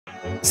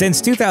Since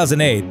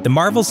 2008, the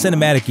Marvel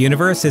Cinematic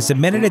Universe has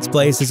cemented its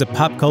place as a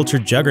pop culture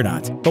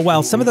juggernaut. But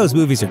while some of those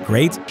movies are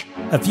great,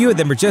 a few of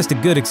them are just a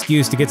good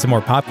excuse to get some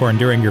more popcorn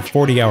during your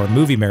 40-hour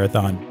movie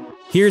marathon.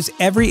 Here's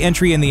every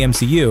entry in the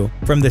MCU,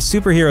 from the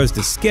superheroes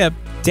to skip,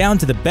 down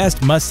to the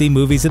best must-see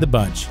movies of the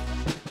bunch.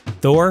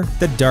 Thor: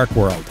 The Dark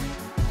World.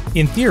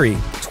 In theory,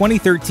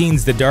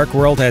 2013's The Dark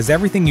World has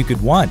everything you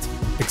could want,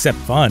 except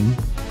fun.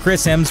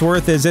 Chris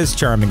Hemsworth is as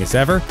charming as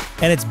ever,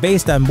 and it's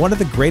based on one of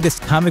the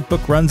greatest comic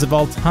book runs of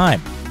all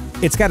time.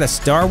 It's got a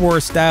Star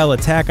Wars-style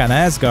attack on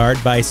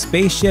Asgard by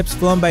spaceships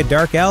flown by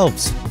dark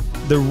elves.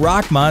 The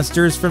rock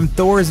monsters from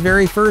Thor's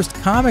very first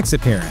comics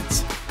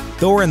appearance.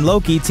 Thor and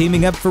Loki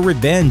teaming up for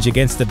revenge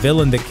against the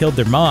villain that killed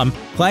their mom,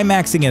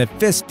 climaxing in a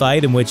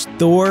fistfight in which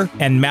Thor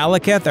and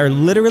Malekith are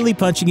literally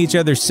punching each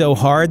other so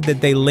hard that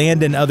they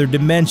land in other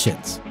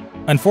dimensions.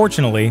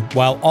 Unfortunately,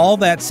 while all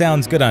that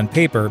sounds good on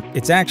paper,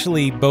 it's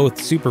actually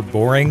both super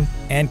boring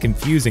and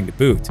confusing to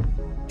boot.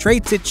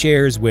 Traits it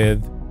shares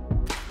with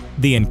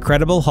The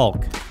Incredible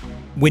Hulk.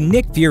 When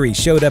Nick Fury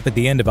showed up at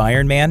the end of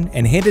Iron Man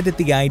and hinted at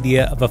the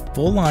idea of a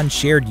full-on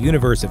shared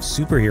universe of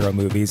superhero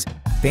movies,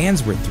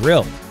 fans were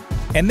thrilled.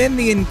 And then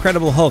The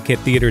Incredible Hulk hit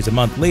theaters a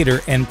month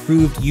later and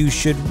proved you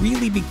should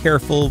really be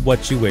careful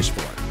what you wish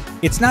for.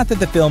 It's not that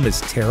the film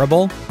is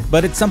terrible,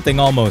 but it's something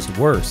almost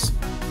worse: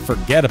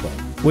 forgettable.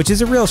 Which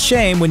is a real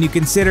shame when you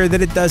consider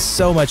that it does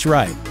so much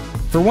right.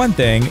 For one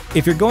thing,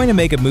 if you're going to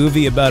make a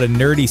movie about a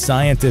nerdy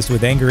scientist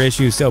with anger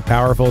issues so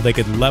powerful they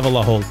could level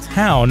a whole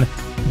town,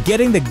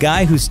 getting the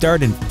guy who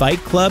starred in Fight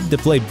Club to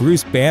play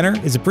Bruce Banner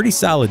is a pretty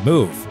solid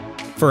move.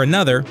 For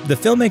another, the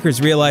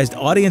filmmakers realized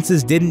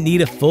audiences didn't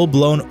need a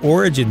full-blown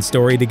origin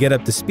story to get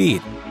up to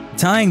speed.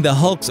 Tying the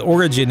Hulk's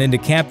origin into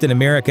Captain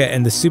America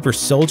and the Super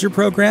Soldier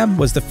program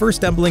was the first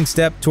stumbling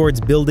step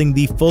towards building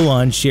the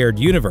full-on shared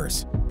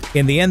universe.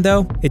 In the end,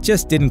 though, it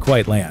just didn't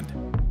quite land.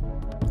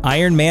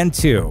 Iron Man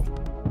 2.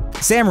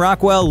 Sam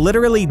Rockwell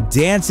literally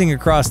dancing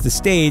across the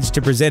stage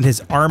to present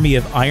his army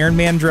of Iron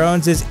Man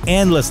drones is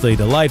endlessly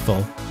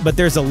delightful, but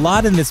there's a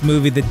lot in this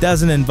movie that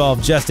doesn't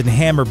involve Justin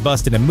Hammer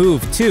busting a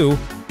move, too,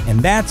 and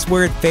that's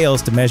where it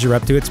fails to measure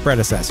up to its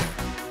predecessor.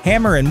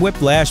 Hammer and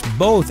Whiplash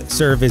both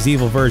serve as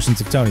evil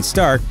versions of Tony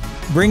Stark,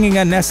 bringing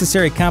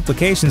unnecessary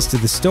complications to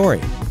the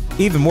story.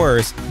 Even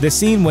worse, the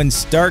scene when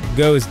Stark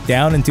goes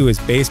down into his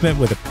basement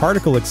with a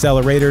particle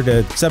accelerator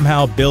to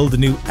somehow build a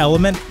new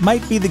element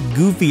might be the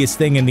goofiest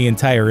thing in the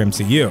entire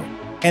MCU.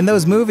 And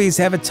those movies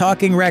have a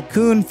talking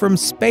raccoon from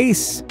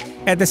space.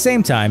 At the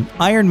same time,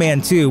 Iron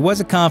Man 2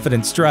 was a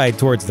confident stride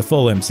towards the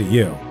full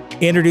MCU,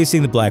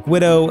 introducing the Black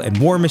Widow and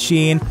War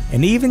Machine,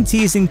 and even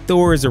teasing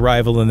Thor's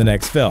arrival in the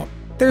next film.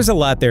 There's a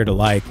lot there to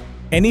like,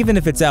 and even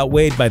if it's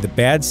outweighed by the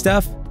bad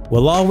stuff,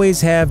 we'll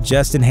always have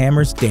Justin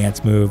Hammer's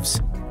dance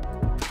moves.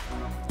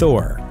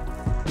 Thor.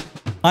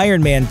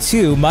 Iron Man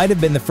 2 might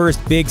have been the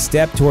first big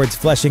step towards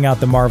fleshing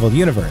out the Marvel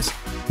Universe,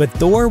 but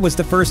Thor was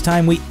the first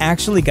time we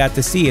actually got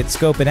to see its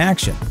scope in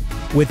action.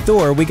 With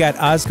Thor, we got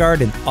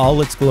Asgard in all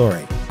its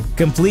glory,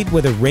 complete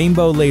with a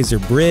rainbow laser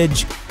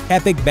bridge,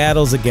 epic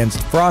battles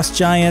against frost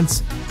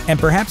giants, and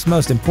perhaps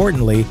most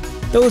importantly,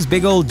 those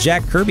big old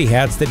Jack Kirby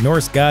hats that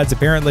Norse gods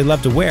apparently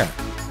love to wear.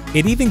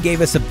 It even gave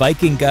us a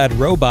Viking god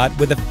robot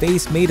with a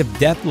face made of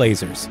death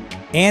lasers.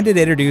 And it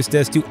introduced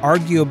us to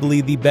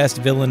arguably the best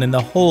villain in the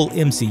whole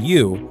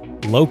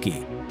MCU,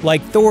 Loki.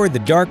 Like Thor: The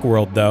Dark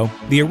World, though,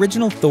 the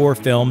original Thor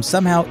film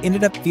somehow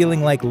ended up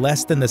feeling like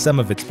less than the sum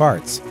of its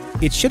parts.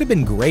 It should have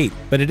been great,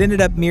 but it ended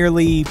up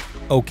merely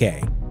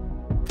okay.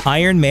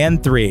 Iron Man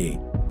 3.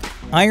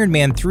 Iron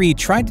Man 3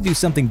 tried to do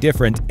something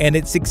different, and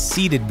it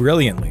succeeded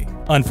brilliantly.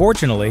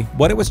 Unfortunately,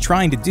 what it was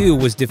trying to do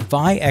was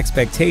defy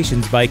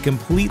expectations by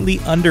completely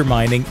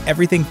undermining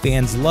everything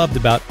fans loved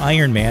about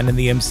Iron Man in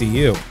the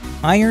MCU.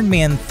 Iron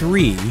Man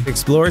 3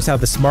 explores how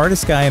the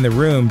smartest guy in the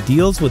room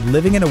deals with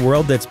living in a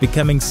world that's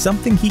becoming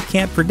something he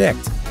can't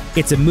predict.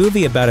 It's a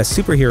movie about a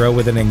superhero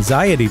with an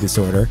anxiety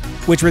disorder,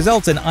 which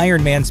results in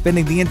Iron Man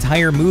spending the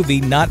entire movie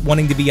not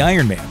wanting to be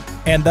Iron Man,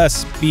 and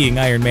thus being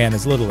Iron Man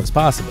as little as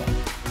possible.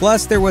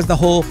 Plus, there was the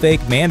whole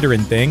fake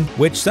Mandarin thing,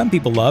 which some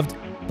people loved,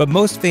 but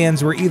most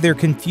fans were either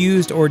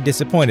confused or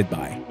disappointed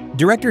by.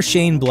 Director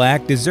Shane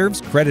Black deserves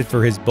credit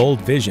for his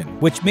bold vision,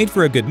 which made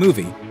for a good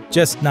movie,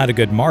 just not a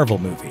good Marvel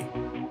movie.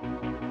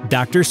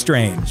 Doctor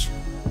Strange.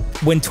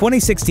 When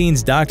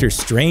 2016's Doctor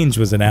Strange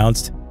was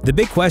announced, the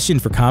big question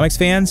for comics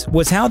fans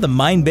was how the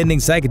mind-bending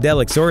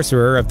psychedelic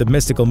sorcerer of the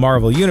mystical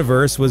Marvel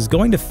universe was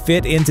going to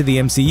fit into the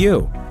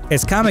MCU.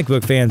 As comic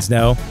book fans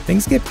know,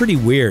 things get pretty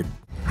weird.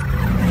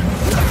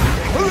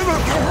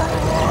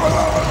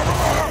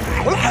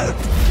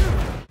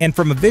 And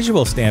from a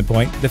visual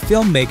standpoint, the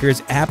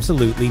filmmakers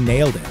absolutely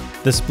nailed it.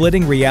 The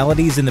splitting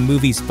realities in the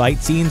movie's fight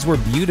scenes were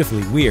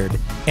beautifully weird,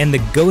 and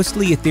the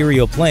ghostly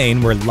ethereal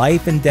plane where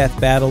life and death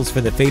battles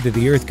for the fate of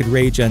the Earth could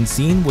rage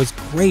unseen was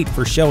great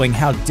for showing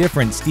how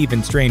different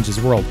Stephen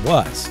Strange's world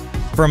was.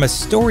 From a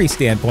story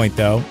standpoint,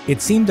 though,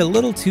 it seemed a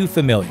little too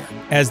familiar,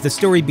 as the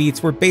story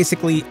beats were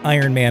basically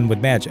Iron Man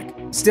with magic.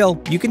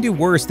 Still, you can do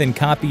worse than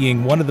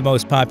copying one of the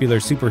most popular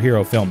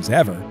superhero films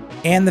ever.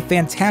 And the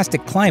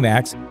fantastic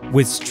climax,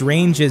 with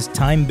Strange's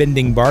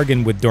time-bending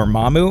bargain with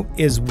Dormammu,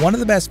 is one of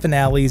the best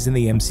finales in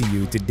the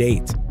MCU to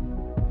date.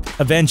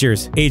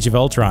 Avengers: Age of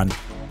Ultron.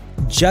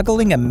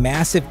 Juggling a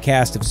massive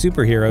cast of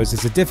superheroes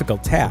is a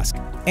difficult task,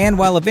 and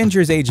while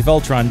Avengers: Age of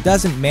Ultron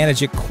doesn't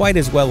manage it quite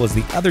as well as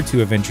the other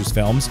two Avengers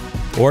films,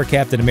 or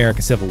Captain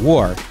America: Civil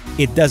War,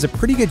 it does a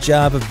pretty good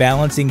job of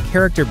balancing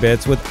character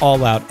bits with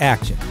all-out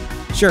action.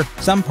 Sure,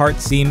 some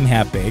parts seem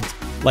half-baked,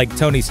 like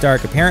Tony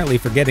Stark apparently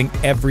forgetting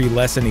every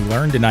lesson he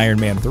learned in Iron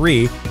Man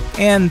 3,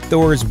 and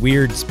Thor's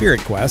weird spirit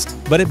quest,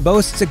 but it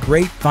boasts a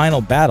great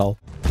final battle.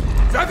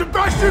 Is that the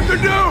best you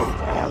can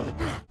do?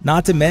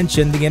 Not to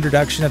mention the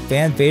introduction of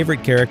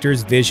fan-favorite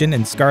characters Vision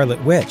and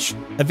Scarlet Witch.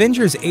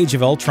 Avengers: Age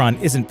of Ultron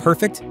isn't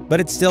perfect,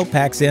 but it still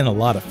packs in a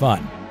lot of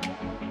fun.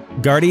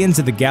 Guardians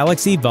of the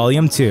Galaxy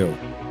Volume 2.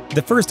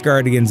 The first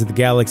Guardians of the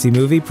Galaxy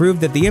movie proved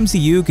that the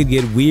MCU could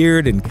get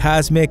weird and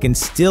cosmic and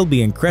still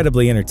be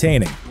incredibly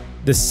entertaining.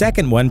 The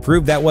second one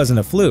proved that wasn't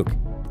a fluke.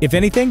 If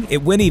anything,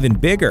 it went even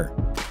bigger.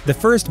 The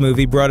first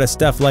movie brought us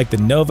stuff like the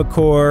Nova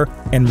Corps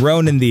and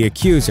Ronan the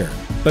Accuser,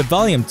 but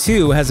Volume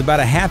 2 has about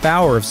a half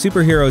hour of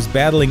superheroes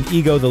battling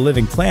Ego the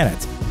Living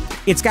Planet.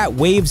 It's got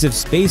waves of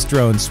space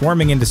drones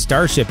swarming into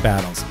starship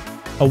battles,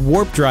 a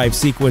warp drive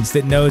sequence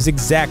that knows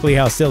exactly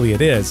how silly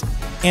it is,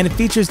 and it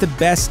features the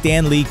best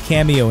Stan Lee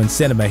cameo in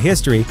cinema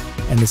history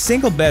and the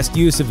single best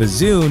use of a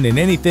Zune in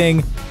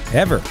anything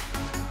ever.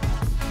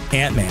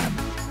 Ant-Man.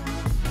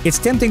 It's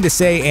tempting to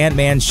say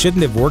Ant-Man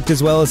shouldn't have worked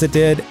as well as it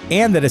did,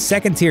 and that a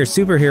second-tier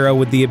superhero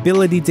with the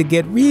ability to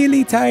get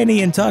really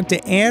tiny and talk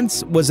to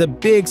ants was a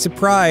big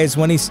surprise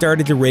when he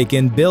started to rake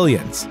in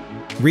billions.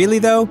 Really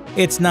though,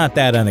 it's not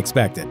that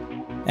unexpected.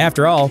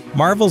 After all,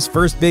 Marvel's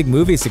first big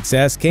movie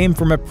success came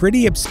from a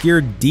pretty obscure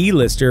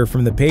D-lister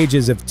from the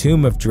pages of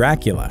Tomb of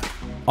Dracula.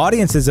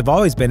 Audiences have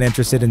always been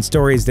interested in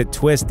stories that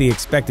twist the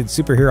expected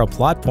superhero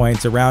plot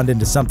points around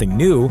into something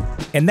new,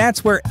 and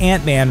that's where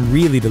Ant-Man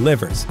really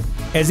delivers.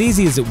 As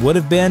easy as it would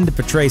have been to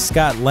portray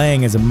Scott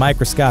Lang as a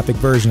microscopic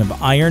version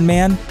of Iron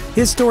Man,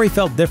 his story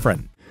felt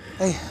different.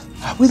 Hey,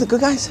 are we the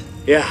good guys?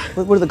 Yeah.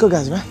 We're the good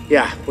guys, right?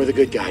 Yeah, we're the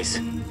good guys.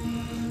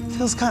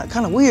 Feels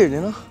kind of weird,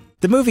 you know?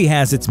 The movie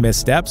has its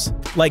missteps,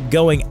 like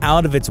going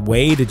out of its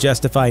way to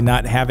justify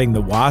not having the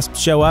Wasp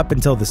show up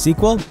until the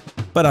sequel.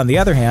 But on the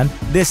other hand,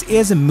 this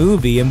is a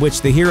movie in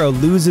which the hero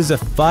loses a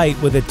fight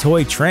with a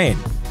toy train,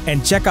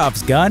 and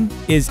Chekhov's gun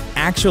is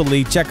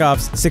actually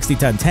Chekhov's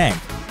 60-ton tank.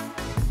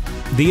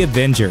 The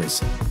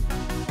Avengers.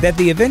 That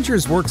the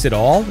Avengers works at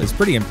all is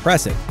pretty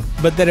impressive,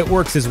 but that it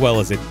works as well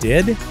as it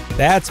did,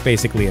 that's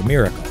basically a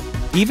miracle.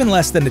 Even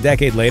less than a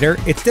decade later,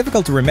 it's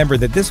difficult to remember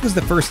that this was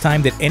the first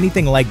time that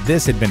anything like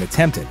this had been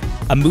attempted.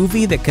 A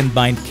movie that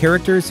combined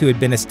characters who had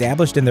been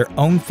established in their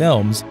own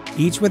films,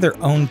 each with their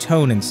own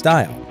tone and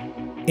style.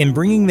 In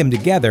bringing them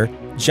together,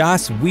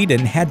 Joss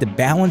Whedon had to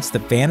balance the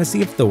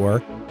fantasy of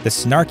Thor, the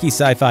snarky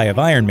sci-fi of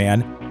Iron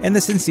Man, and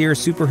the sincere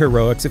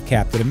superheroics of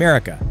Captain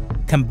America,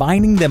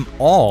 combining them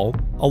all,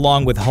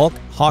 along with Hulk,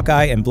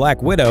 Hawkeye, and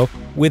Black Widow,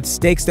 with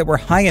stakes that were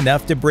high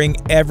enough to bring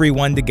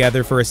everyone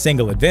together for a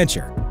single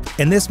adventure.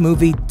 And this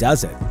movie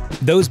does it.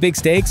 Those big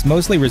stakes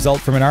mostly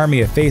result from an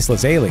army of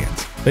faceless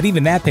aliens, but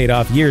even that paid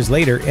off years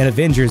later in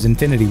Avengers: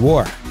 Infinity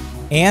War.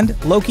 And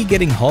Loki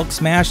getting Hulk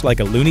smashed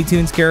like a Looney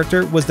Tunes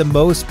character was the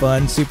most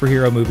fun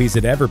superhero movies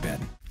had ever been.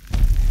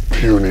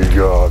 Puny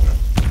God.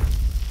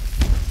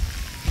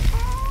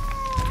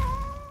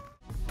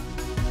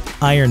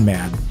 Iron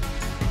Man.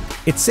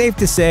 It's safe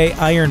to say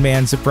Iron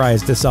Man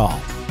surprised us all.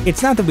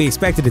 It's not that we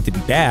expected it to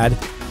be bad.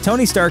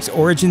 Tony Stark's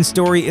origin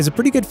story is a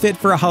pretty good fit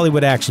for a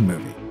Hollywood action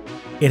movie.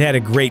 It had a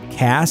great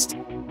cast,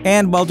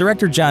 and while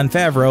director Jon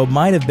Favreau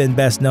might have been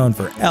best known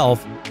for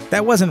Elf,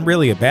 that wasn't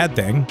really a bad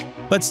thing.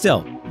 But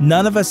still,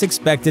 none of us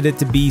expected it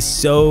to be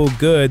so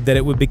good that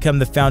it would become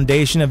the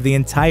foundation of the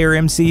entire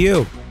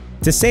MCU.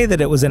 To say that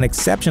it was an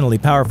exceptionally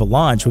powerful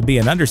launch would be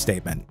an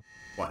understatement.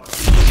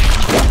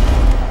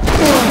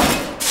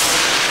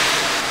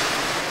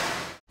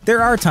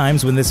 There are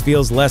times when this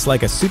feels less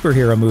like a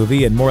superhero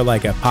movie and more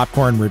like a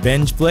popcorn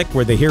revenge flick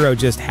where the hero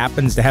just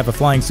happens to have a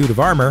flying suit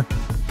of armor,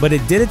 but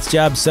it did its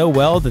job so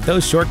well that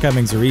those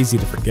shortcomings are easy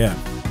to forgive.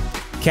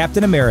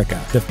 Captain America: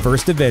 The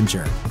First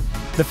Avenger.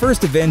 The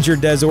First Avenger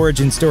does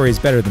origin stories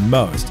better than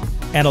most,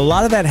 and a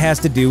lot of that has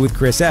to do with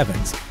Chris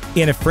Evans.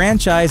 In a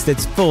franchise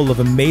that's full of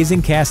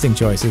amazing casting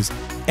choices,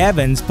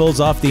 Evans pulls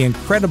off the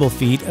incredible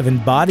feat of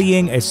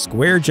embodying a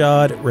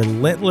square-jawed,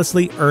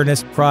 relentlessly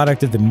earnest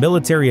product of the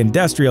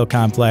military-industrial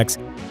complex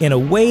in a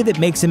way that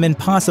makes him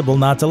impossible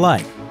not to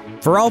like.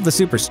 For all the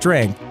super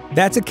strength,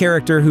 that's a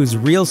character whose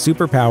real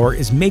superpower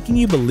is making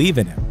you believe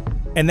in him.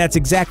 And that's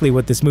exactly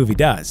what this movie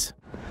does.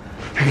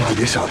 I can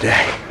do this all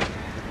day.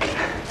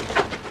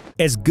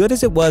 As good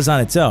as it was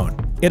on its own,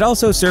 it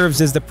also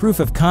serves as the proof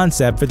of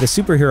concept for the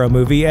superhero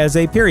movie as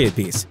a period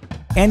piece,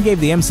 and gave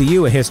the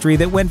MCU a history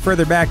that went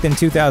further back than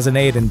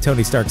 2008 and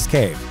Tony Stark's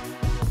cave.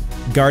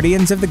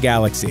 Guardians of the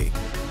Galaxy.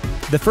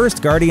 The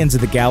first Guardians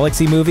of the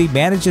Galaxy movie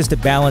manages to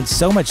balance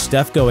so much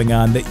stuff going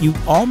on that you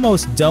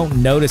almost don't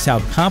notice how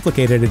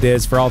complicated it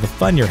is for all the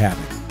fun you're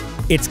having.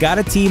 It's got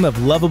a team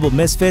of lovable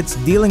misfits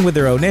dealing with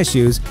their own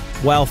issues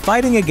while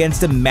fighting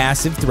against a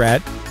massive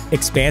threat,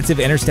 expansive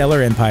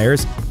interstellar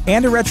empires,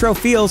 and a retro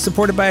feel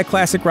supported by a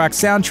classic rock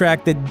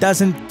soundtrack that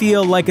doesn't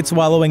feel like it's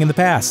wallowing in the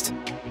past.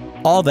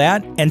 All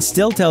that, and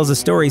still tells a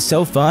story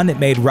so fun it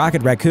made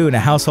Rocket Raccoon a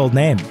household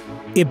name.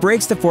 It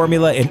breaks the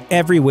formula in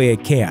every way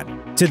it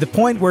can, to the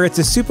point where it's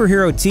a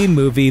superhero team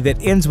movie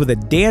that ends with a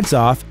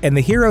dance-off and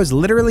the heroes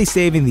literally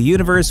saving the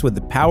universe with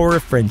the power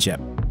of friendship.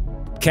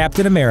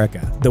 Captain America,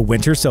 the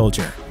Winter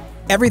Soldier.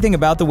 Everything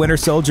about the Winter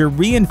Soldier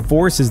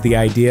reinforces the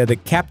idea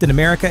that Captain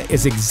America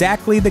is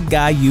exactly the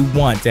guy you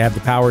want to have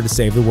the power to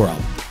save the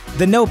world.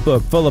 The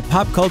Notebook full of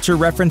pop culture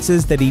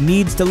references that he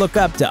needs to look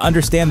up to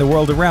understand the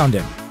world around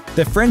him.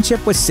 The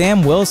friendship with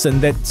Sam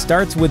Wilson that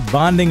starts with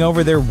bonding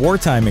over their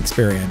wartime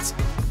experience.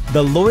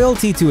 The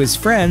loyalty to his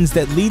friends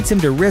that leads him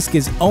to risk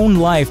his own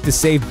life to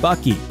save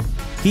Bucky.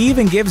 He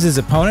even gives his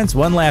opponents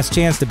one last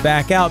chance to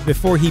back out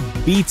before he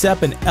beats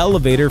up an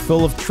elevator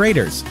full of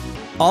traitors.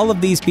 All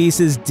of these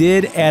pieces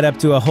did add up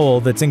to a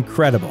whole that's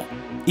incredible.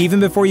 Even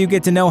before you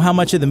get to know how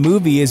much of the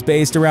movie is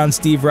based around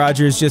Steve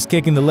Rogers just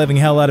kicking the living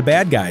hell out of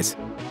bad guys.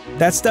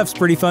 That stuff's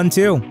pretty fun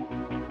too.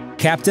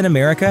 Captain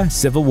America: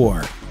 Civil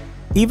War.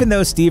 Even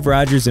though Steve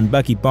Rogers and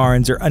Bucky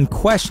Barnes are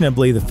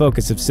unquestionably the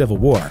focus of Civil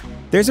War,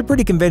 there's a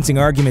pretty convincing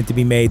argument to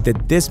be made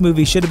that this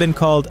movie should have been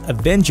called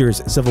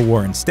Avengers: Civil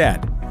War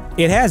instead.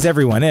 It has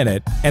everyone in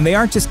it, and they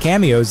aren't just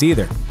cameos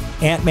either.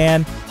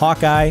 Ant-Man,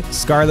 Hawkeye,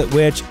 Scarlet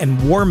Witch,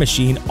 and War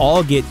Machine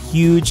all get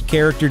huge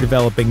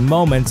character-developing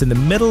moments in the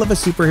middle of a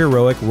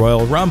superheroic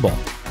Royal Rumble,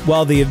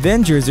 while the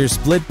Avengers are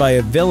split by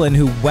a villain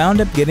who wound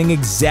up getting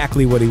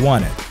exactly what he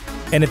wanted.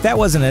 And if that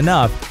wasn't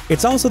enough,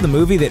 it's also the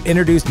movie that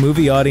introduced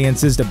movie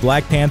audiences to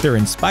Black Panther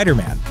and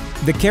Spider-Man.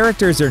 The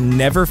characters are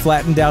never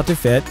flattened out to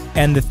fit,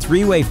 and the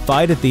three-way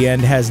fight at the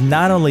end has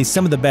not only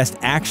some of the best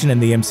action in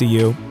the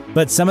MCU,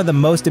 but some of the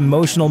most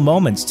emotional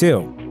moments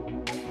too.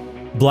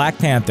 Black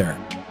Panther.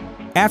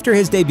 After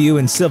his debut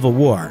in Civil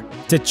War,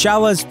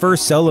 T'Challa's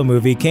first solo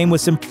movie came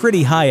with some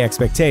pretty high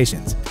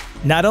expectations.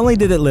 Not only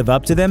did it live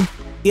up to them,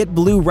 it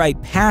blew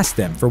right past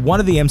them for one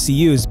of the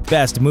MCU's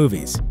best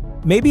movies.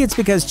 Maybe it's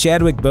because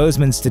Chadwick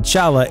Boseman's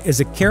T'Challa is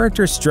a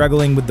character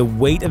struggling with the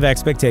weight of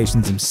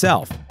expectations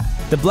himself.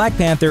 The Black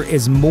Panther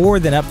is more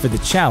than up for the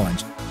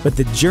challenge, but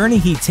the journey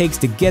he takes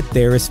to get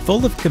there is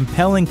full of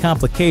compelling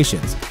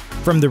complications,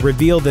 from the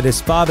reveal that his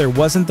father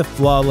wasn't the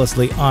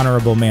flawlessly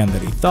honorable man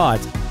that he thought,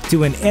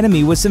 to an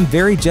enemy with some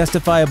very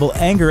justifiable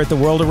anger at the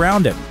world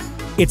around him.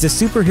 It's a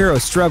superhero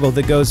struggle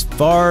that goes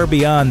far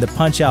beyond the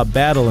punch-out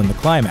battle in the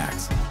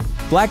climax.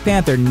 Black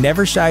Panther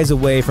never shies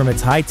away from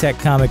its high-tech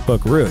comic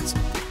book roots,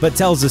 but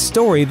tells a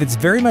story that's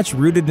very much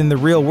rooted in the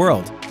real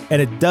world,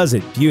 and it does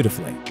it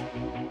beautifully.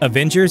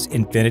 Avengers: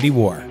 Infinity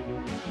War.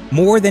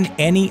 More than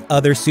any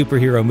other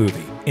superhero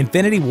movie,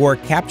 Infinity War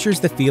captures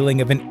the feeling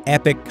of an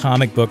epic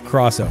comic book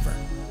crossover.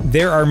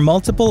 There are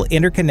multiple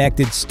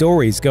interconnected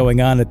stories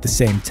going on at the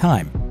same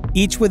time,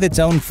 each with its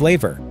own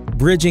flavor,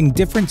 bridging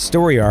different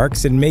story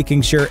arcs and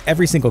making sure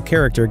every single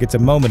character gets a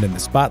moment in the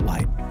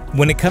spotlight.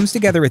 When it comes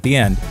together at the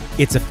end,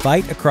 it's a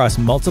fight across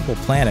multiple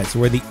planets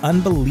where the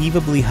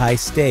unbelievably high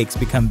stakes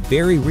become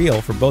very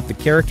real for both the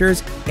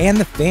characters and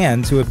the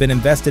fans who have been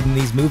invested in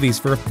these movies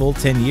for a full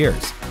 10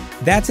 years.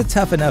 That's a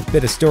tough enough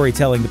bit of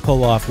storytelling to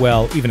pull off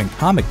well even in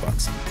comic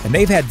books, and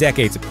they've had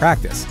decades of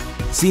practice.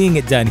 Seeing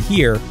it done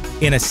here,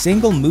 in a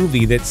single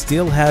movie that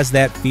still has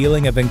that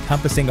feeling of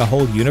encompassing a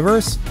whole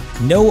universe,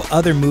 no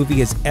other movie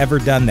has ever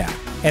done that,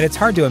 and it's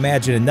hard to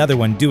imagine another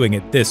one doing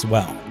it this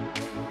well.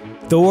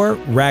 Thor: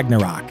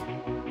 Ragnarok.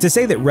 To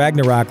say that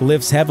Ragnarok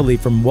lifts heavily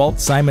from Walt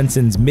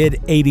Simonson's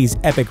mid-80s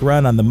epic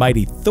run on the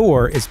mighty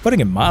Thor is putting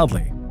it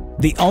mildly.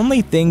 The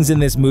only things in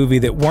this movie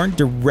that weren't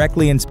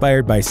directly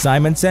inspired by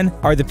Simonson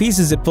are the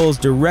pieces it pulls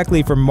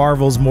directly from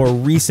Marvel's more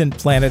recent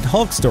Planet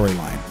Hulk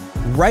storyline,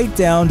 right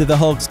down to the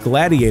Hulk's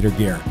gladiator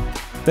gear.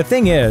 The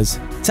thing is,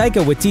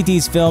 Taika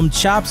Waititi's film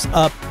chops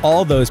up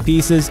all those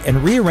pieces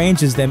and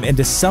rearranges them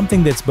into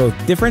something that's both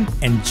different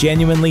and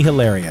genuinely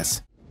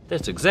hilarious.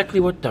 That's exactly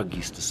what Doug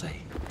used to say.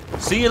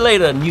 See you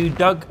later, new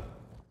Doug.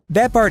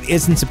 That part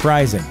isn't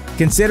surprising,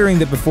 considering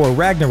that before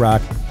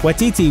Ragnarok,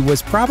 Waititi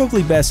was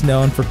probably best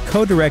known for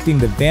co-directing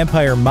the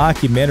vampire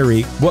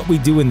mockumentary What We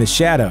Do in the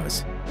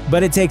Shadows,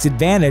 but it takes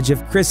advantage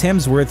of Chris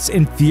Hemsworth's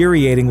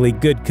infuriatingly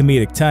good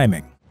comedic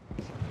timing.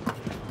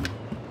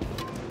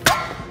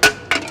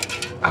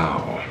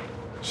 Ow.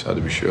 Just had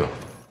to be sure.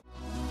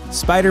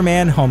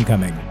 Spider-Man: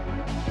 Homecoming.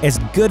 As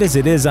good as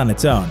it is on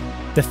its own,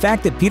 the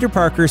fact that Peter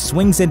Parker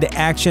swings into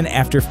action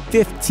after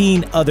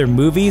 15 other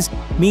movies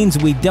means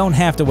we don't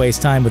have to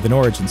waste time with an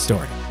origin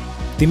story.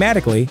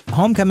 Thematically,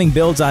 Homecoming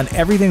builds on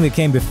everything that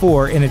came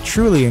before in a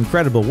truly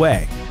incredible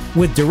way,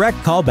 with direct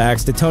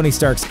callbacks to Tony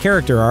Stark's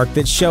character arc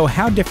that show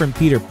how different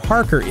Peter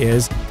Parker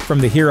is from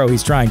the hero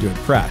he's trying to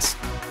impress.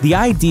 The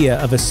idea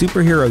of a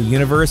superhero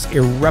universe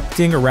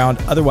erupting around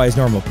otherwise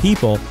normal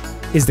people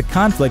is the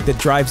conflict that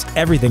drives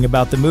everything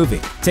about the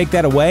movie. Take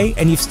that away,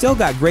 and you've still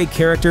got great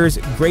characters,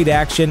 great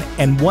action,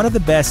 and one of the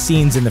best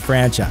scenes in the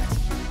franchise.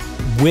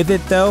 With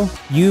it though,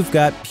 you've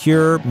got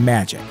pure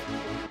magic.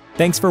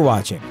 Thanks for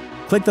watching.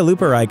 Click the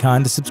looper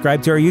icon to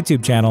subscribe to our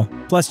YouTube channel.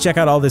 Plus check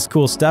out all this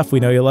cool stuff we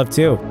know you'll love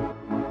too.